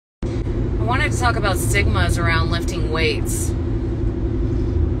wanted to talk about stigmas around lifting weights.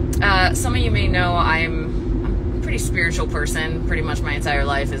 Some of you may know I'm a pretty spiritual person. Pretty much my entire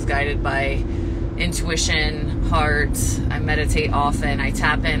life is guided by intuition, heart. I meditate often. I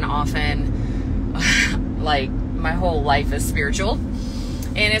tap in often. Like, my whole life is spiritual.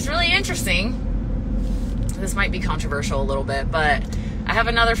 And it's really interesting. This might be controversial a little bit, but I have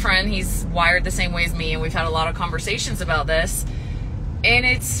another friend. He's wired the same way as me, and we've had a lot of conversations about this. And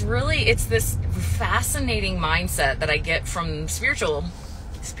it's this fascinating mindset that I get from spiritual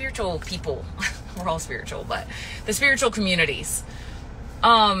people. We're all spiritual, but the spiritual communities.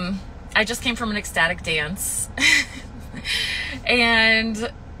 I just came from an ecstatic dance.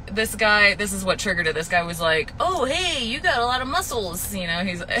 And this is what triggered it. This guy was like, "Oh, hey, you got a lot of muscles." You know,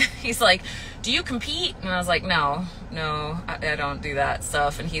 he's like, "Do you compete?" And I was like, no, I don't do that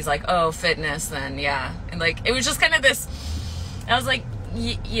stuff. And he's like, "Oh, fitness then, yeah." And like, it was just kind of this, I was like,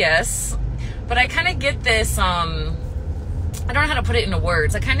 yes. But I kind of get this, I don't know how to put it into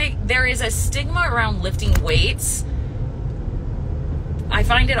words. There is a stigma around lifting weights. I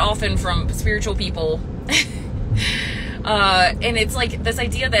find it often from spiritual people. And it's like this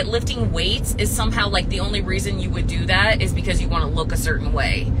idea that lifting weights is somehow like the only reason you would do that is because you want to look a certain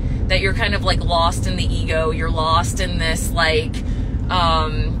way. That you're kind of like lost in the ego. You're lost in this like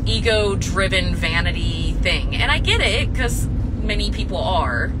ego-driven vanity thing. And I get it because many people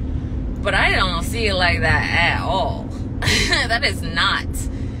are. But I don't see it like that at all. That is not.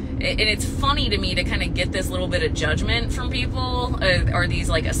 And it's funny to me to kind of get this little bit of judgment from people or these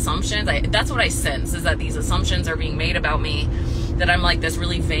like assumptions. That's what I sense, is that these assumptions are being made about me, that I'm like this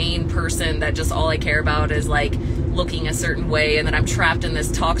really vain person that just all I care about is like looking a certain way, and that I'm trapped in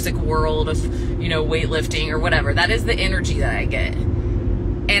this toxic world of, you know, weightlifting or whatever. That is the energy that I get.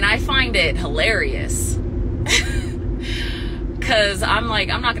 And I find it hilarious. Because I'm like,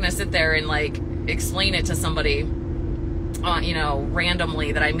 I'm not going to sit there and like explain it to somebody you know,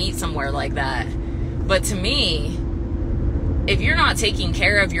 randomly that I meet somewhere like that. But to me, if you're not taking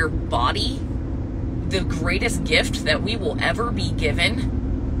care of your body, the greatest gift that we will ever be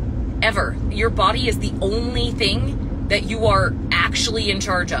given, ever, your body is the only thing that you are actually in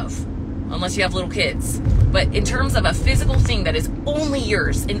charge of, unless you have little kids. But in terms of a physical thing that is only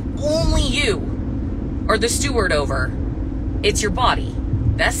yours and only you are the steward over, it's your body.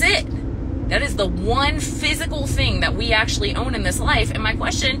 That's it. That is the one physical thing that we actually own in this life. And my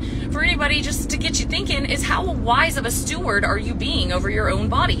question for anybody, just to get you thinking, is how wise of a steward are you being over your own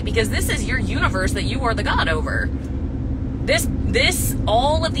body? Because this is your universe that you are the God over.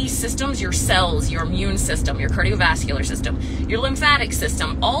 All of these systems, your cells, your immune system, your cardiovascular system, your lymphatic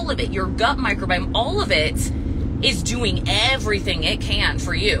system, all of it, your gut microbiome, all of it is doing everything it can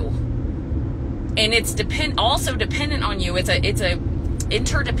for you. And it's also dependent on you. It's a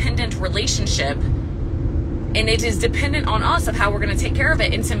interdependent relationship, and it is dependent on us of how we're going to take care of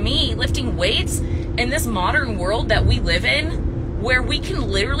it. And to me, lifting weights in this modern world that we live in, where we can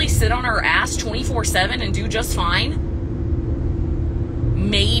literally sit on our ass 24/7 and do just fine,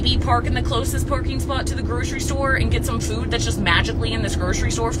 maybe park in the closest parking spot to the grocery store and get some food that's just magically in this grocery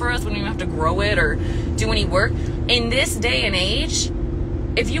store for us. We don't even have to grow it or do any work. In this day and age,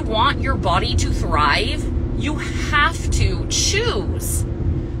 if you want your body to thrive, you have to choose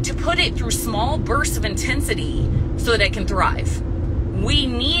to put it through small bursts of intensity so that it can thrive. We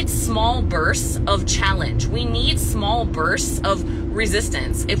need small bursts of challenge. We need small bursts of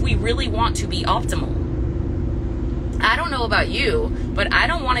resistance if we really want to be optimal. I don't know about you, but I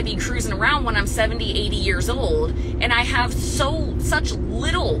don't want to be cruising around when I'm 70, 80 years old and I have such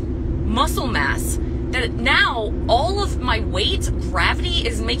little muscle mass that now all of my weight, gravity,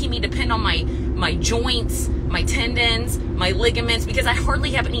 is making me depend on my joints, my tendons, my ligaments, because I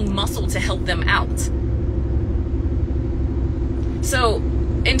hardly have any muscle to help them out. So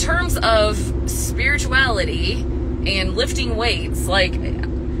in terms of spirituality and lifting weights, like,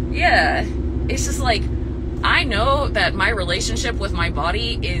 yeah, it's just like, I know that my relationship with my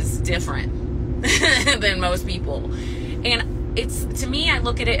body is different than most people. And it's, to me, I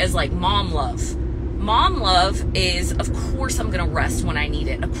look at it as like mom love. Mom love is, of course I'm going to rest when I need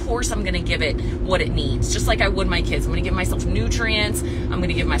it. Of course I'm going to give it what it needs, just like I would my kids. I'm going to give myself nutrients. I'm going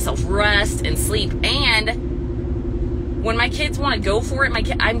to give myself rest and sleep. And when my kids want to go for it,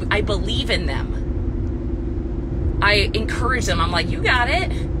 I believe in them. I encourage them. I'm like, you got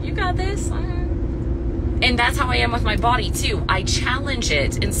it. You got this. And that's how I am with my body too. I challenge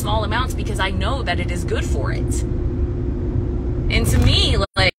it in small amounts because I know that it is good for it. And to me,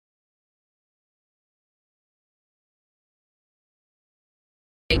 like,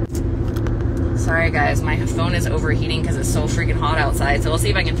 sorry, right, guys, my phone is overheating because it's so freaking hot outside. So we'll see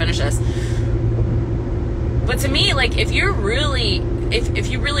if I can finish this. But to me, like, if you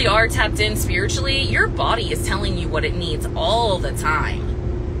really are tapped in spiritually, your body is telling you what it needs all the time.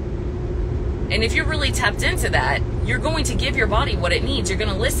 And if you're really tapped into that, you're going to give your body what it needs. You're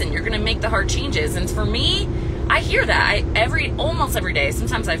going to listen. You're going to make the hard changes. And for me, I hear that almost every day.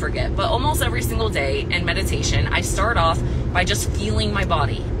 Sometimes I forget, but almost every single day in meditation, I start off by just feeling my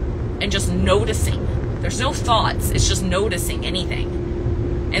body and just noticing. There's no thoughts. It's just noticing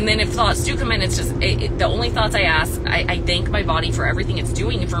anything. And then if thoughts do come in, it's just the only thoughts I ask, I thank my body for everything it's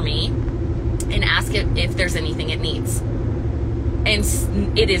doing for me and ask it if there's anything it needs. And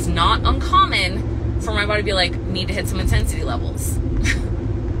it is not uncommon for my body to be like, need to hit some intensity levels.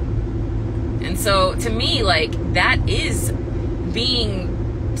 And so to me, like, that is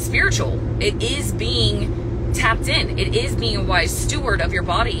being spiritual. It is being tapped in. It is being a wise steward of your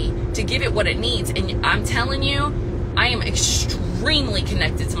body to give it what it needs. And I'm telling you, I am extremely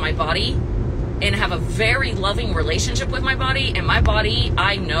connected to my body and have a very loving relationship with my body. And my body,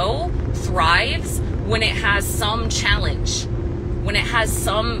 I know, thrives when it has some challenge. When it has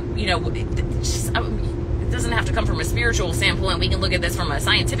some, it doesn't have to come from a spiritual standpoint. We can look at this from a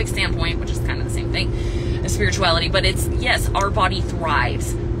scientific standpoint, which is kind of the same thing as spirituality. But it's, yes, our body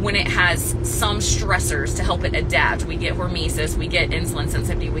thrives when it has some stressors to help it adapt. We get hormesis, we get insulin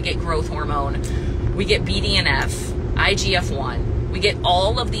sensitivity, we get growth hormone, we get BDNF, IGF-1. We get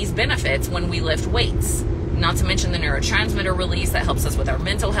all of these benefits when we lift weights. Not to mention the neurotransmitter release that helps us with our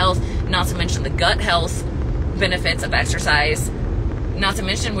mental health. Not to mention the gut health benefits of exercise. Not to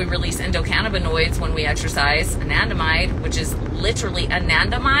mention we release endocannabinoids when we exercise. Anandamide, which is literally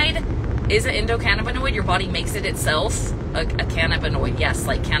anandamide, is an endocannabinoid. Your body makes it itself. A cannabinoid, yes,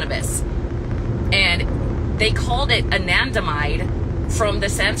 like cannabis. And they called it anandamide from the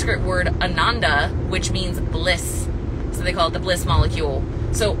Sanskrit word ananda, which means bliss. So they call it the bliss molecule.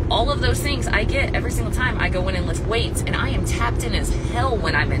 So all of those things I get every single time I go in and lift weights, and I am tapped in as hell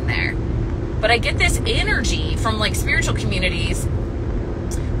when I'm in there. But I get this energy from like spiritual communities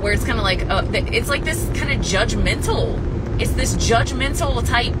where it's kind of like, it's like this kind of judgmental. It's this judgmental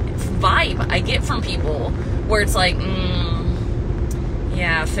type vibe I get from people where it's like,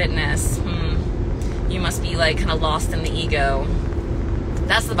 yeah, fitness. You must be like kind of lost in the ego.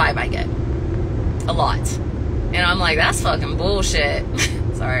 That's the vibe I get. A lot. And I'm like, that's fucking bullshit.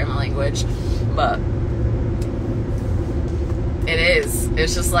 Sorry, my language. But it is.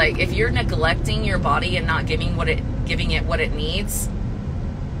 It's just like, if you're neglecting your body and not giving it what it needs,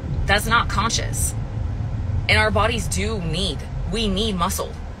 that's not conscious. And our bodies we need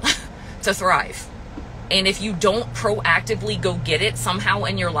muscle to thrive. And if you don't proactively go get it somehow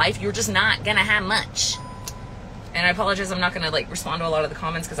in your life, you're just not gonna have much. And I apologize, I'm not gonna like respond to a lot of the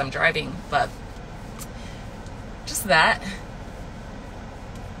comments because I'm driving, but just that.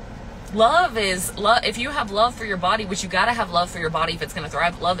 Love is love. If you have love for your body, which you gotta have love for your body if it's gonna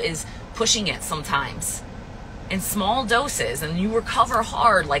thrive, love is pushing it sometimes in small doses, and you recover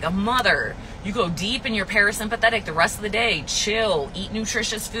hard like a mother. You go deep in your parasympathetic the rest of the day, chill, eat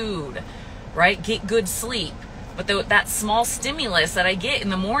nutritious food, right? Get good sleep. But that small stimulus that I get in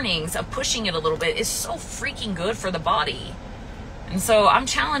the mornings of pushing it a little bit is so freaking good for the body. And so I'm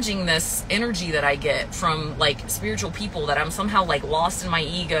challenging this energy that I get from like spiritual people that I'm somehow like lost in my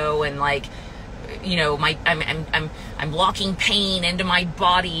ego and like, I'm locking pain into my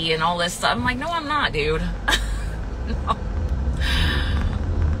body and all this stuff. I'm like, no, I'm not, dude. No.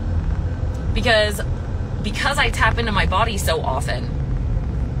 Because I tap into my body so often,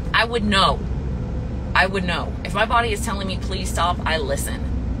 I would know. If my body is telling me, please stop, I listen.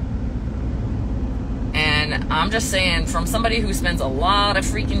 And I'm just saying, from somebody who spends a lot of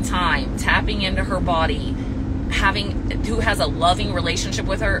freaking time tapping into her body, who has a loving relationship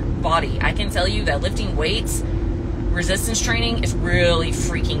with her body, I can tell you that lifting weights, resistance training is really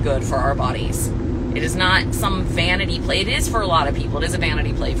freaking good for our bodies. It is not some vanity play. It is for a lot of people. It is a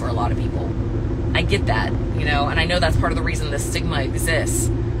vanity play for a lot of people. I get that, and I know that's part of the reason this stigma exists.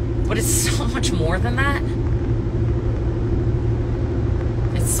 But it's so much more than that.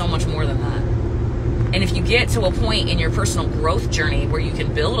 It's so much more than that. And if you get to a point in your personal growth journey where you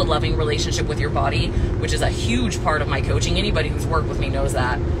can build a loving relationship with your body, which is a huge part of my coaching, anybody who's worked with me knows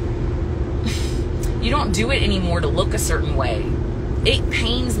that, you don't do it anymore to look a certain way. It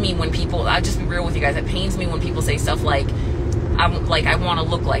pains me when people, I'll just be real with you guys, it pains me when people say stuff like, I want to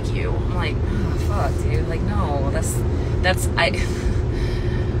look like you. I'm like, oh, fuck, dude. Like, no,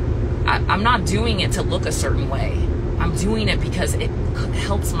 I'm not doing it to look a certain way. I'm doing it because it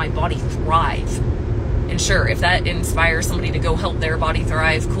helps my body thrive. And sure, if that inspires somebody to go help their body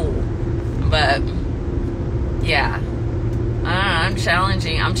thrive, cool. But yeah, I'm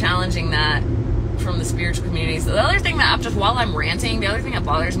challenging that from the spiritual communities. The other thing that while I'm ranting, the other thing that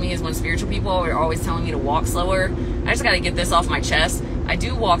bothers me is when spiritual people are always telling me to walk slower. I just got to get this off my chest. I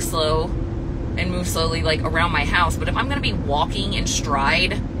do walk slow and move slowly, like around my house, but if I'm going to be walking in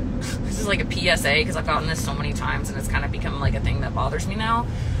stride, this is like a PSA because I've gotten this so many times and it's kind of become like a thing that bothers me now.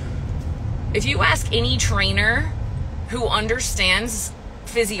 If you ask any trainer who understands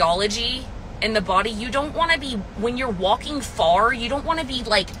physiology in the body, you don't want to be, when you're walking far, you don't want to be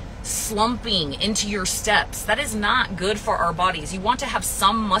like slumping into your steps. That is not good for our bodies. You want to have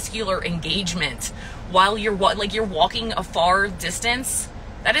some muscular engagement while you're walking a far distance.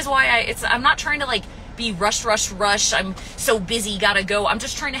 That is why I'm not trying to like be rush. I'm so busy, gotta go. I'm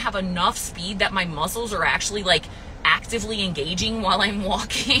just trying to have enough speed that my muscles are actually like actively engaging while I'm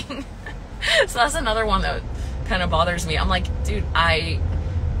walking. So that's another one that kind of bothers me. I'm like, dude, I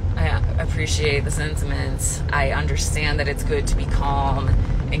appreciate the sentiments. I understand that it's good to be calm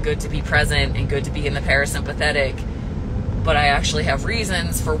and good to be present and good to be in the parasympathetic, but I actually have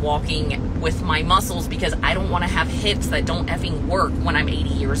reasons for walking with my muscles because I don't want to have hips that don't effing work when I'm 80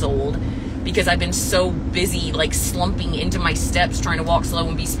 years old because I've been so busy like slumping into my steps trying to walk slow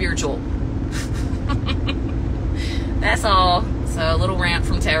and be spiritual. That's all. So a little rant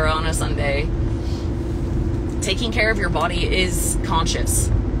from Tara on a Sunday. Taking care of your body is conscious.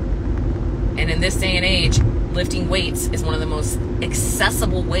 And in this day and age, lifting weights is one of the most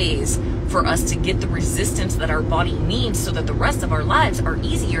accessible ways for us to get the resistance that our body needs so that the rest of our lives are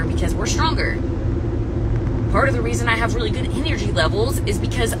easier because we're stronger. Part of the reason I have really good energy levels is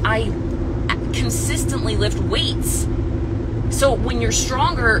because I consistently lift weights. So when you're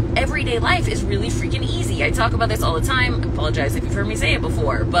stronger, everyday life is really freaking easy. I talk about this all the time. I apologize if you've heard me say it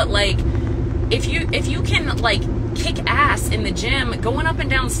before, but like if you can like kick ass in the gym, going up and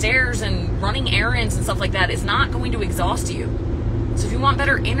down stairs and running errands and stuff like that is not going to exhaust you. So if you want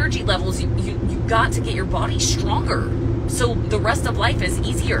better energy levels, you got to get your body stronger so the rest of life is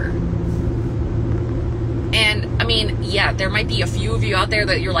easier. And I mean, yeah, there might be a few of you out there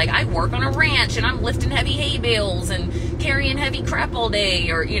that you're like, I work on a ranch and I'm lifting heavy hay bales and carrying heavy crap all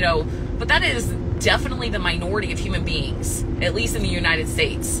day, or, you know, but that is definitely the minority of human beings, at least in the United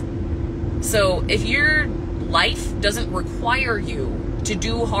States. So if your life doesn't require you to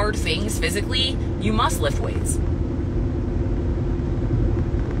do hard things physically, you must lift weights.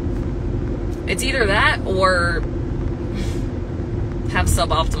 It's either that or have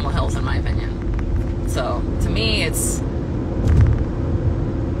suboptimal health, in my opinion. So to me, it's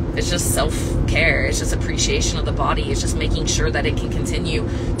just self-care. It's just appreciation of the body. It's just making sure that it can continue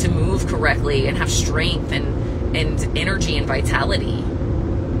to move correctly and have strength and energy and vitality.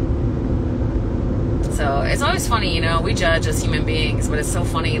 So it's always funny, you know, we judge as human beings, but it's so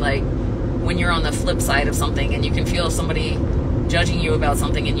funny, like, when you're on the flip side of something and you can feel somebody judging you about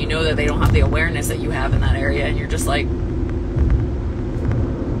something and you know that they don't have the awareness that you have in that area, and you're just like,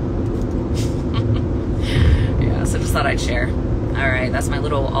 yeah, so just thought I'd share. All right, that's my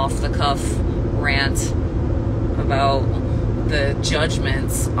little off-the-cuff rant about the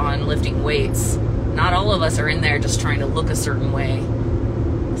judgments on lifting weights. Not all of us are in there just trying to look a certain way.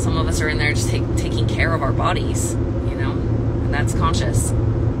 Some of us are in there just taking care of our bodies, you know, and that's conscious.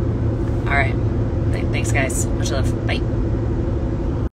 All right. Thanks, guys. Much love. Bye.